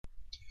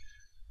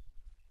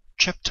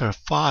Chapter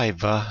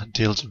 5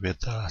 deals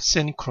with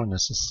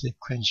synchronous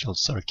sequential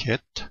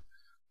circuit.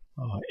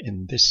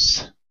 In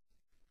this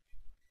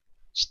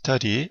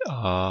study,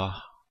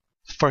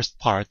 first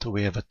part,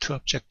 we have two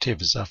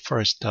objectives.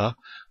 First, to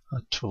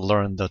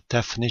learn the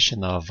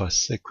definition of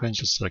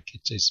sequential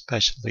circuits,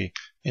 especially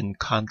in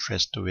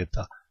contrast with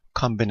the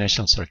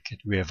combinational circuit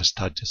we have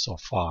studied so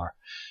far.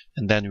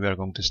 And then we are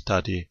going to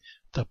study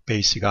the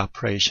basic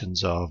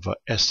operations of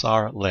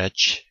SR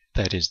latch.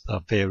 That is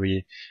the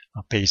very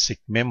basic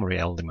memory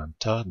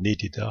element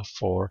needed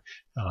for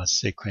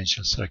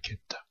sequential circuit.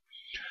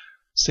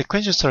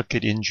 Sequential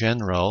circuit in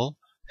general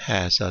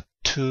has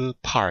two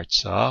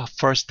parts.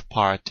 First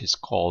part is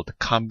called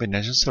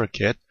combination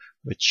circuit,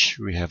 which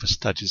we have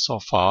studied so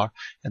far,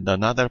 and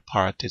another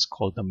part is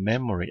called the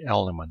memory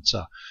elements.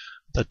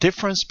 The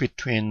difference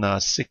between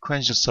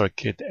sequential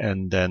circuit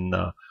and then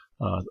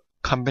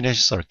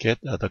combination circuit,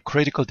 the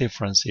critical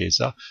difference is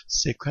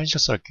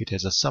sequential circuit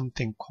has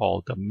something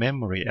called the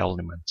memory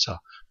element.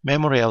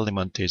 Memory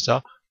element is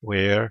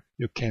where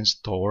you can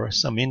store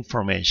some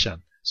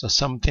information. So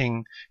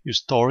something you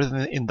stored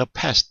in the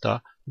past,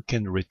 you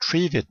can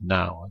retrieve it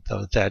now.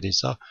 That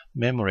is a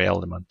memory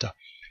element.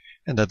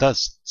 And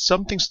thus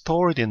something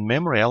stored in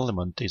memory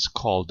element is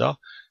called the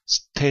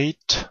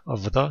state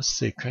of the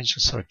sequential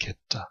circuit.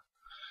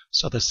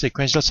 So the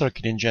sequential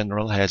circuit in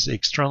general has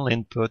external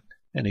input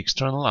and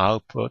external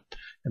output,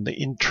 and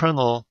the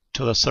internal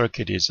to the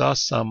circuit is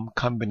some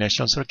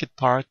combination circuit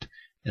part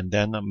and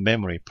then a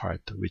memory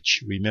part,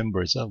 which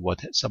remembers what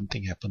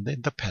something happened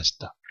in the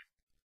past.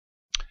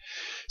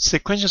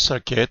 Sequential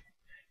circuit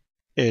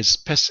is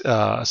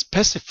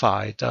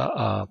specified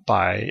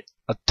by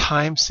a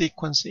time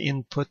sequence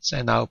inputs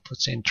and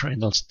outputs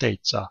internal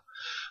states.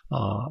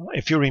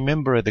 If you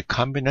remember the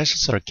combinational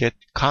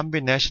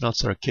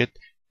circuit,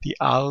 the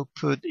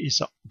output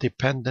is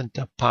dependent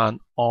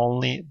upon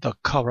only the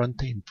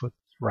current input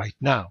right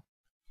now.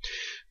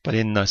 But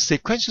in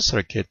sequential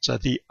circuits,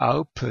 the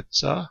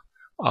outputs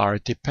are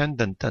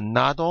dependent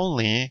not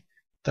only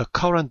the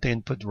current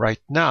input right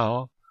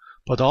now,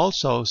 but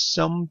also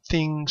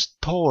something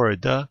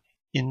stored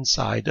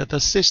inside the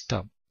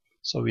system.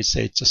 So we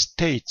say it's a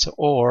state,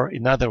 or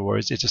in other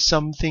words, it's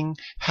something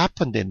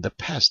happened in the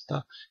past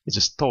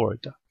is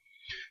stored.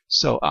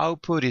 So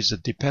output is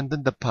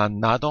dependent upon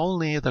not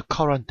only the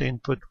current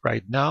input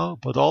right now,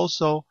 but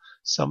also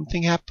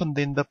something happened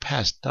in the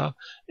past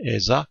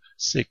is a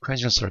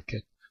sequential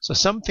circuit. So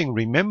something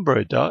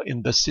remembered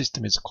in the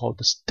system is called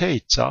the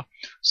state.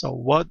 So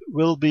what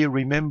will be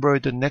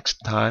remembered next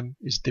time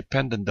is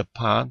dependent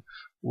upon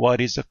what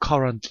is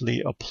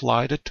currently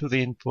applied to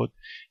the input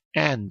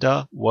and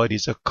what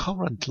is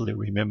currently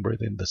remembered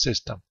in the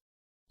system.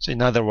 So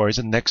in other words,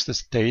 the next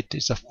state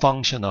is a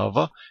function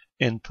of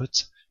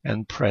inputs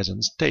and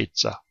present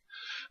states.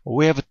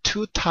 We have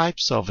two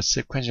types of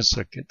sequential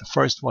circuit. The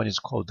first one is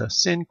called the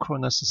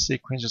synchronous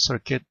sequential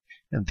circuit,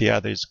 and the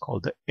other is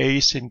called the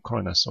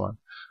asynchronous one.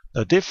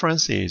 The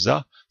difference is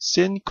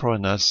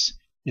synchronous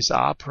is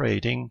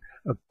operating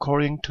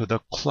according to the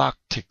clock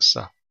ticks,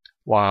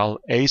 while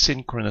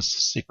asynchronous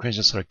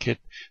sequential circuit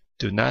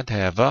do not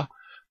have a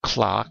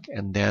clock,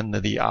 and then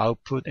the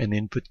output and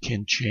input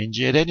can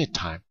change at any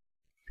time.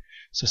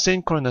 So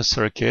synchronous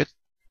circuit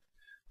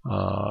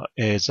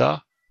is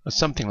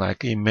something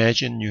like,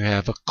 imagine you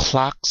have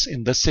clocks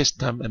in the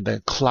system and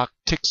the clock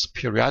ticks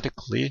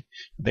periodically.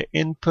 The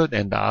input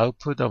and the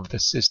output of the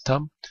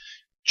system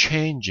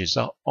changes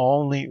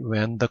only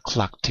when the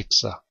clock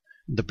ticks.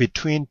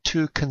 Between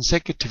two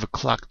consecutive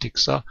clock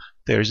ticks,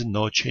 there is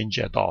no change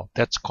at all.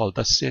 That's called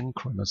the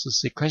synchronous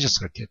sequential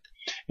circuit.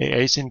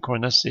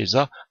 Asynchronous is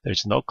there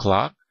is no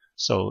clock,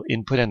 so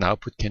input and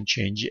output can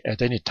change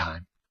at any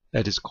time.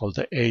 That is called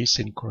the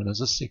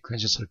asynchronous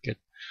sequential circuit.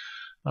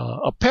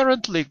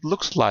 Apparently, it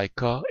looks like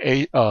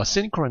a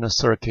synchronous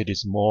circuit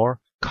is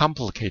more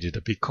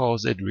complicated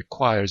because it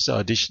requires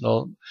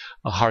additional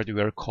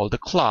hardware called a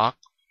clock.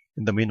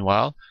 In the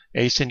meanwhile,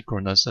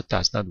 asynchronous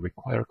does not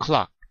require a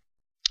clock.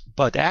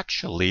 But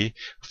actually,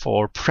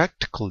 for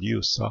practical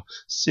use,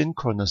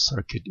 synchronous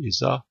circuit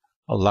is a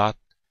lot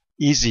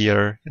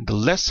easier and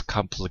less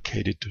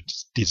complicated to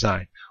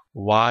design.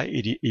 Why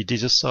it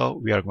is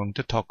so, we are going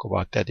to talk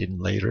about that in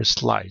later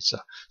slides.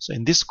 So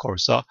in this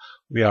course,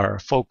 we are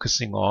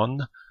focusing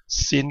on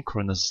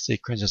synchronous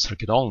sequential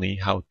circuit only,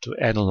 how to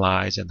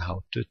analyze and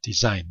how to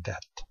design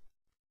that.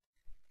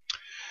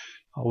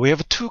 We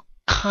have two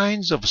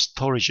kinds of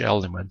storage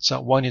elements.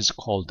 One is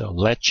called the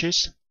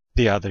latches,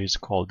 the other is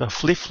called the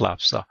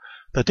flip-flops.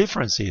 The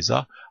difference is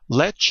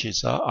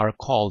latches are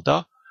called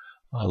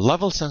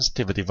level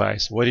sensitive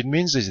device. What it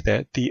means is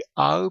that the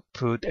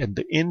output and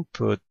the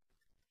input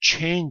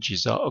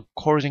changes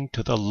according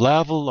to the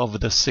level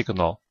of the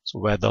signal. So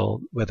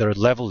whether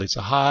level is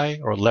high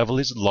or level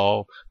is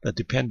low,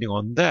 depending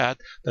on that,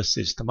 the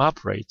system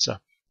operates.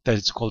 That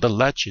is called the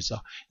latches.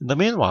 In the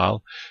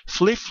meanwhile,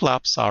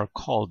 flip-flops are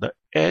called the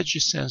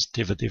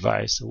edge-sensitive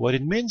device. What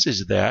it means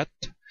is that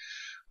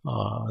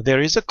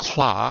there is a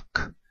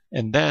clock,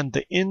 and then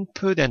the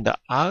input and the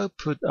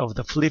output of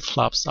the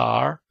flip-flops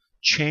are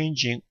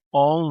changing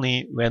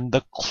only when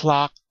the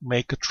clock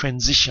make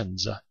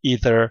transitions,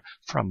 either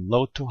from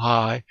low to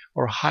high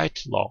or high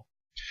to low.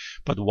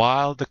 But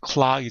while the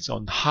clock is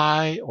on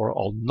high or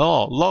on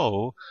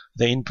low,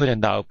 the input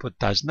and the output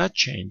does not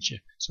change.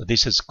 So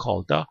this is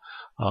called the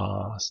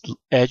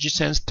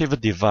edge-sensitive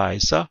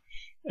device,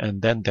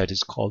 and then that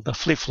is called the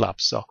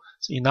flip-flops. So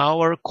in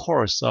our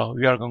course,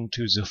 we are going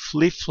to use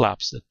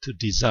flip-flops to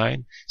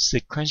design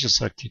sequential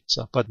circuits,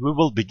 but we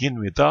will begin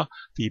with the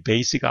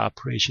basic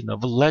operation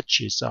of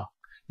latches,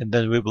 and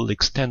then we will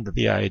extend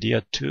the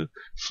idea to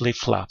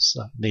flip-flops.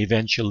 And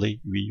eventually,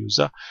 we use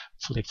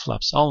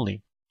flip-flops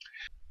only.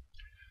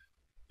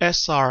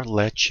 SR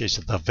latch is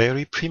the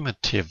very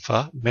primitive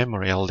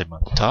memory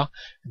element,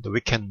 and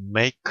we can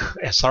make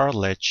SR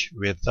latch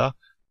with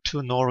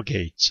 2 NOR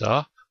gates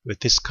with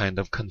this kind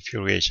of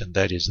configuration.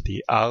 That is,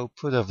 the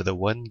output of the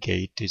one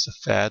gate is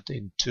fed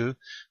into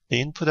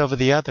the input of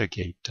the other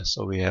gate.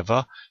 So we have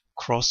a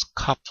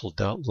cross-coupled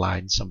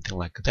line, something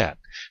like that.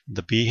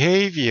 The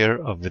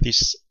behavior of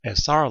this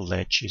SR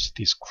latch is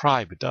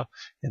described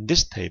in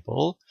this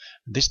table.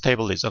 This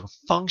table is a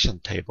function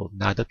table,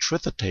 not a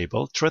truth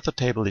table. Truth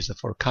table is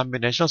for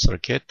combinational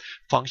circuit.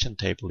 Function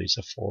table is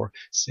for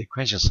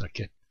sequential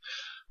circuit.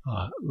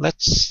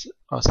 Let's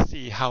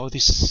see how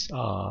this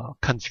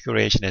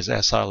configuration as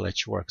SR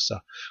latch works.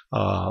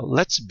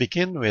 Let's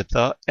begin with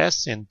the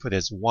S input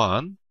as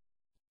 1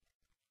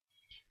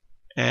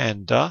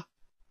 and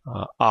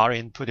R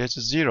input as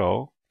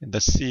 0, and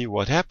let's see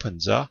what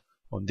happens on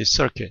this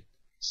circuit.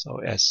 So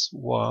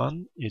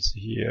S1 is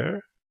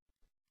here,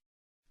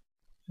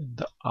 and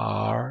the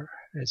R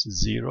is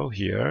 0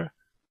 here.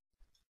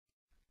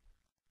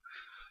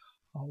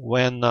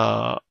 When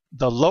the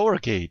lower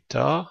gate,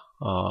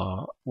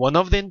 one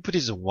of the input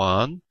is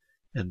 1,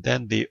 and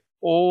then the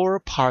OR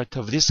part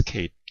of this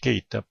gate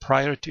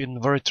prior to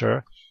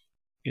inverter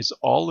is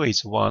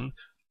always 1,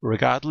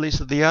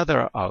 regardless of the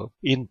other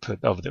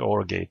input of the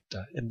OR gate.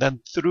 And then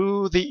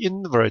through the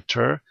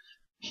inverter,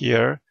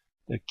 here,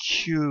 the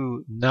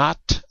Q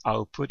not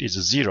output is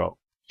 0.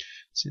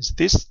 Since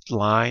this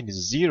line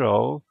is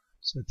 0,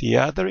 so the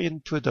other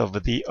input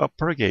of the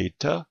upper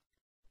gate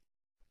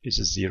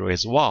is 0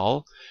 as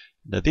well.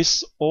 Now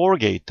this OR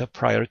gate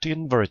prior to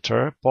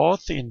inverter,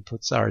 both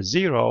inputs are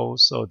 0,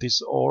 so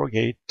this OR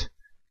gate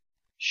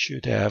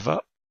should have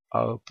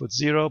output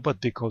 0,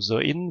 but because of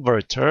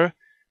inverter,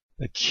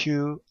 the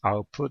Q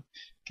output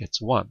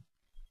gets 1.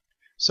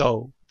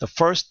 So the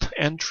first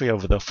entry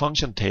of the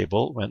function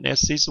table, when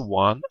S is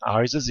 1,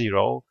 R is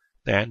 0,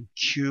 then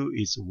Q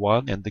is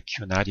 1 and the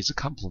Q naught is a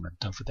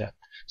complement of that.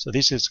 So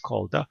this is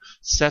called the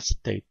set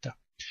state.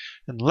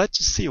 And let's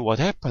see what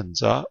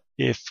happens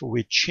if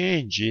we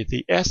change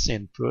the S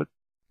input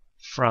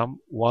from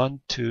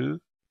 1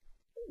 to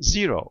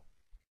 0.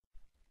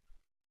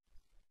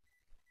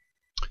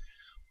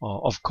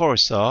 Of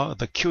course,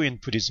 the Q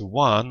input is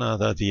 1.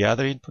 The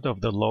other input of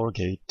the lower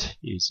gate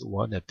is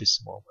 1 at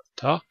this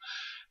moment.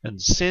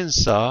 And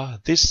since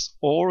this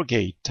OR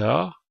gate,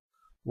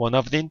 one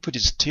of the input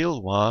is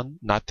still 1,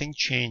 nothing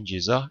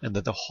changes, and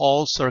the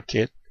whole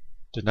circuit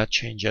do not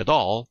change at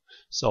all.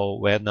 So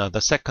when the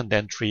second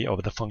entry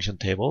of the function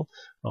table,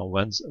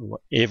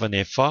 even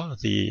if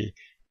the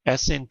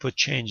S input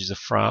changes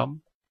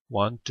from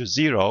 1 to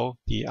 0,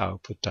 the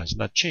output does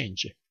not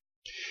change.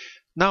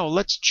 Now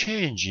let's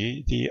change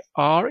the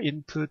R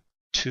input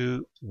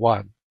to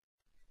 1.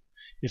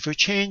 If we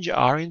change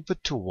R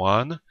input to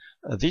 1,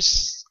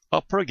 this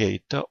upper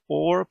gate, the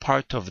OR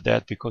part of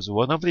that, because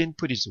one of the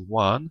input is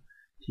 1,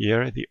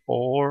 here the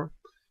OR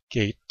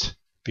gate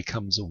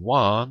becomes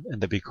 1,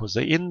 and because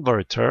the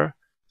inverter,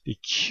 the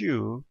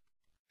Q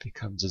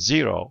becomes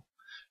 0.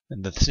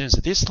 And since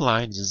this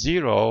line is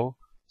 0,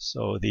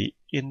 so the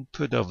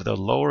input of the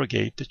lower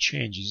gate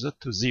changes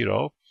to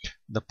 0.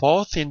 The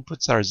both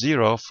inputs are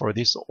 0 for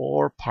this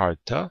OR part.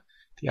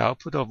 The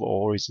output of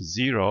OR is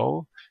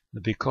 0.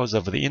 Because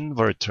of the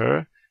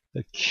inverter,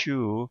 the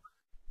Q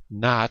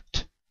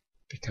not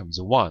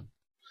becomes 1.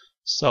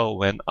 So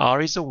when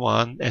R is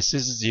 1, S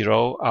is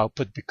 0,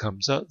 output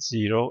becomes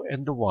 0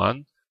 and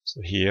 1. So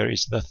here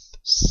is the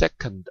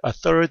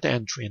third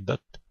entry in the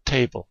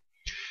table.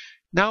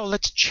 Now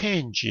let's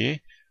change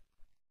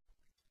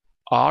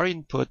R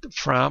input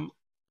from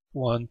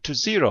 1 to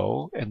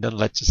 0, and then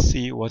let's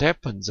see what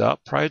happens.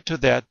 Prior to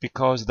that,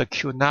 because the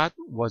Q naught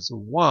was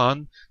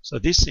 1, so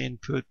this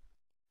input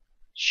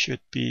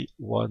should be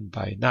 1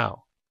 by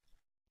now.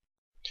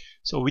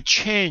 So we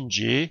change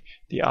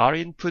the R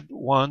input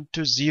 1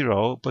 to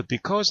 0, but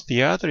because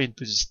the other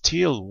input is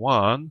still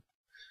 1,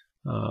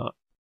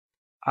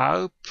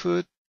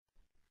 output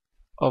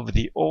of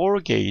the OR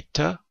gate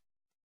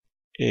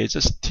is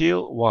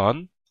still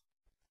 1.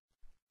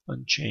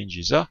 And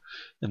changes,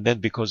 and then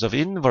because of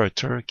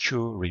inverter,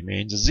 Q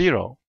remains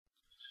 0.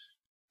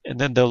 And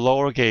then the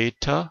lower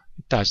gate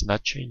does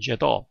not change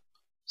at all.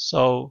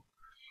 So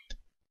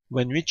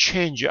when we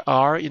change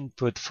R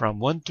input from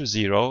 1 to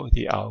 0,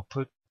 the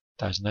output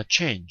does not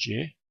change.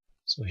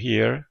 So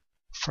here,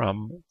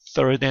 from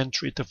third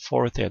entry to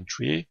fourth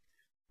entry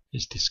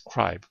is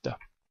described.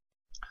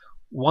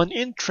 one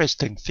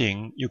interesting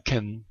thing you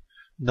can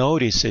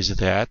notice is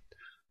that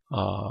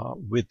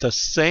with the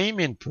same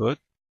input,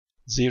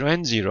 0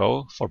 and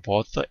 0 for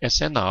both the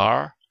S and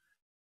R,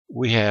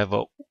 we have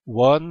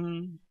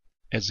 1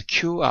 as a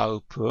Q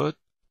output,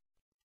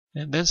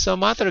 and then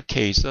some other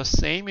case, the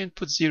same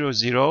input 0,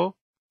 0,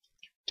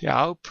 the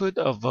output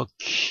of a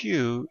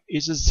Q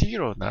is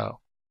 0 now.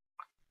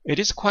 It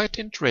is quite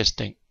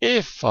interesting.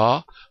 If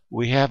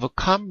we have a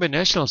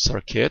combinational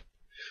circuit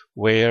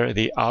where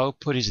the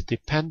output is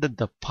dependent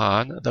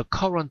upon the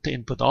current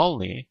input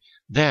only,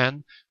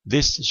 then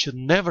this should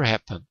never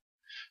happen.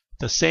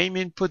 The same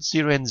input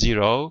 0 and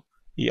 0,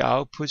 the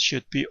output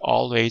should be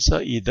always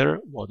either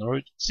 1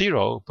 or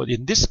 0. But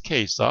in this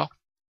case,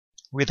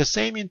 with the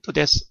same input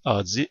as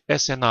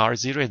S and R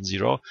 0 and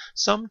 0,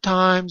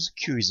 sometimes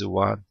Q is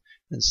 1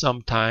 and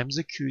sometimes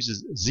Q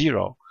is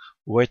 0,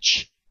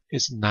 which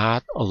is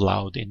not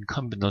allowed in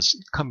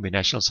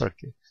combinational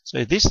circuit.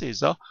 So this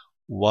is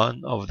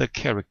one of the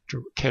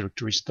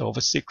characteristics of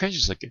a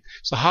sequential circuit.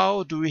 So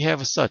how do we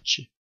have such?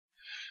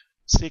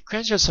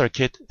 Sequential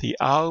circuit, the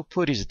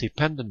output is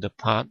dependent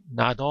upon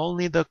not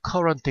only the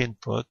current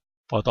input,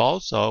 but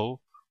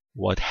also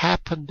what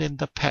happened in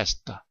the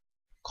past,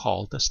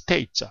 called the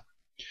states.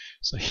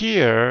 So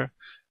here,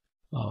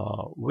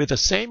 with the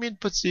same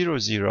input 0,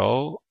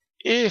 0,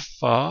 if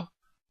the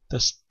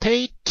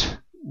state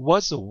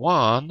was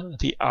 1,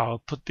 the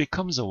output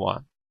becomes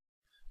 1.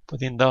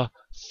 But in the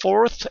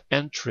fourth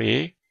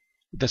entry,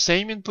 the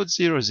same input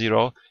 0,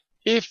 0,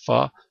 if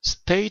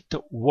state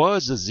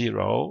was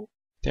 0,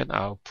 then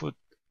output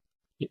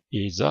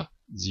is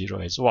 0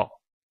 as well.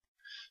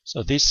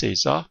 So this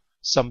is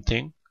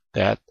something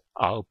that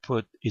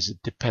output is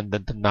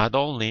dependent not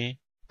only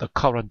the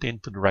current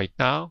input right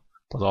now,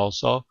 but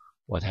also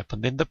what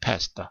happened in the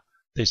past.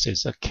 This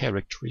is a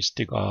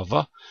characteristic of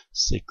a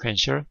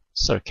sequential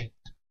circuit.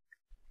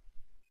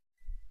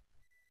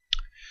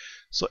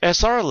 So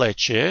SR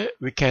latch,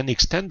 we can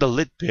extend a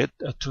little bit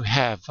to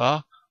have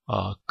a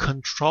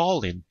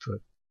control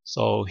input.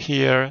 So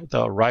here,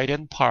 the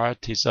right-hand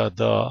part is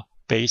the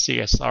basic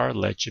SR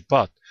latch,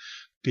 but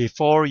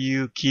before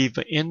you give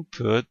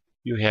input,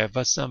 you have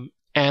some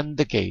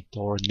AND gate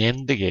or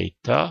NAND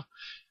gate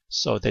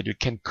so that you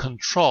can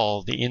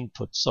control the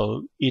input.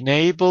 So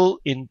enable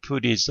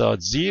input is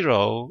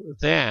 0,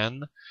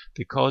 then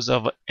because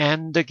of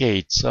AND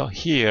gates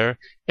here,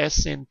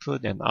 S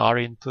input and R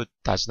input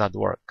does not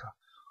work.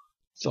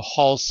 The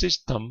whole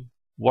system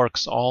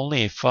works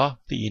only if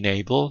the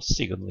enable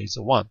signal is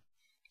 1.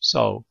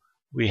 So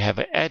we have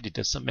added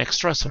some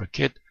extra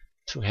circuit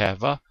to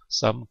have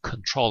some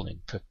control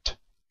input.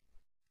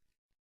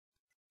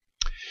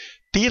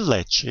 D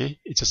latch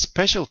is a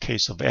special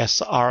case of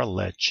SR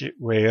latch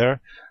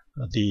where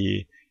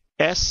the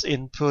S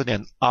input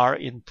and R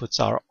inputs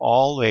are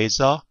always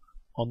on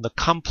the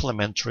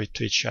complementary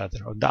to each other,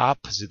 on the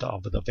opposite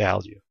of the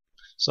value.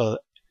 So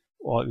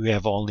we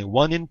have only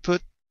one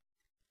input,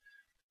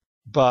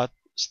 but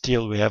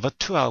still we have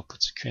two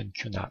outputs, Q and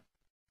Q naught.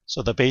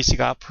 So the basic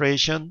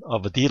operation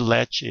of D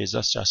latch is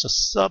just a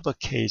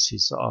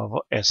sub-cases of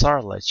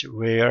SR latch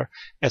where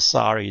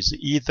SR is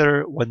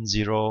either 1,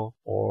 0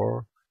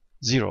 or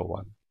 0,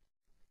 1.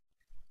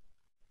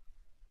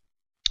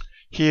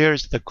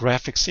 Here's the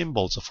graphic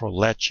symbols for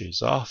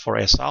latches. For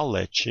SR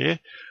latch,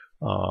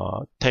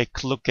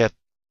 take a look at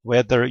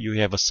whether you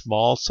have a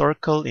small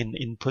circle in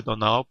input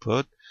and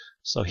output.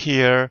 So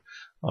here,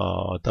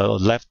 the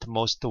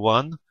leftmost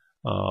one,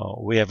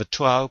 we have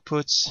two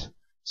outputs.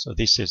 So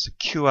this is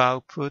Q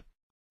output,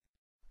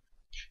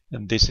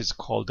 and this is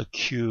called the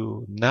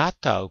Q naught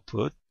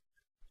output.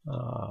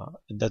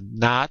 And the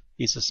naught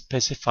is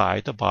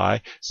specified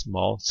by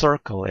small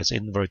circle as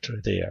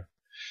inverter there.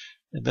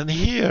 And then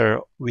here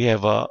we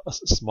have a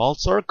small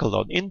circle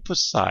on input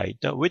side,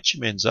 which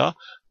means the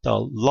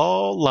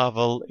low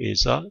level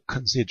is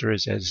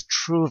considered as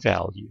true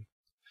value.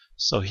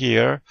 So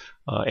here,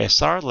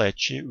 SR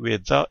latch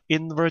with the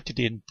inverted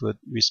input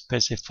we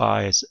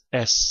specify as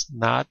S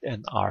naught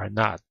and R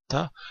naught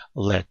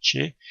latch.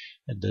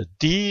 And the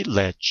D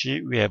latch,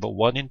 we have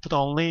one input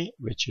only,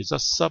 which is a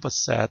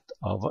subset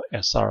of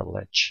SR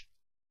latch.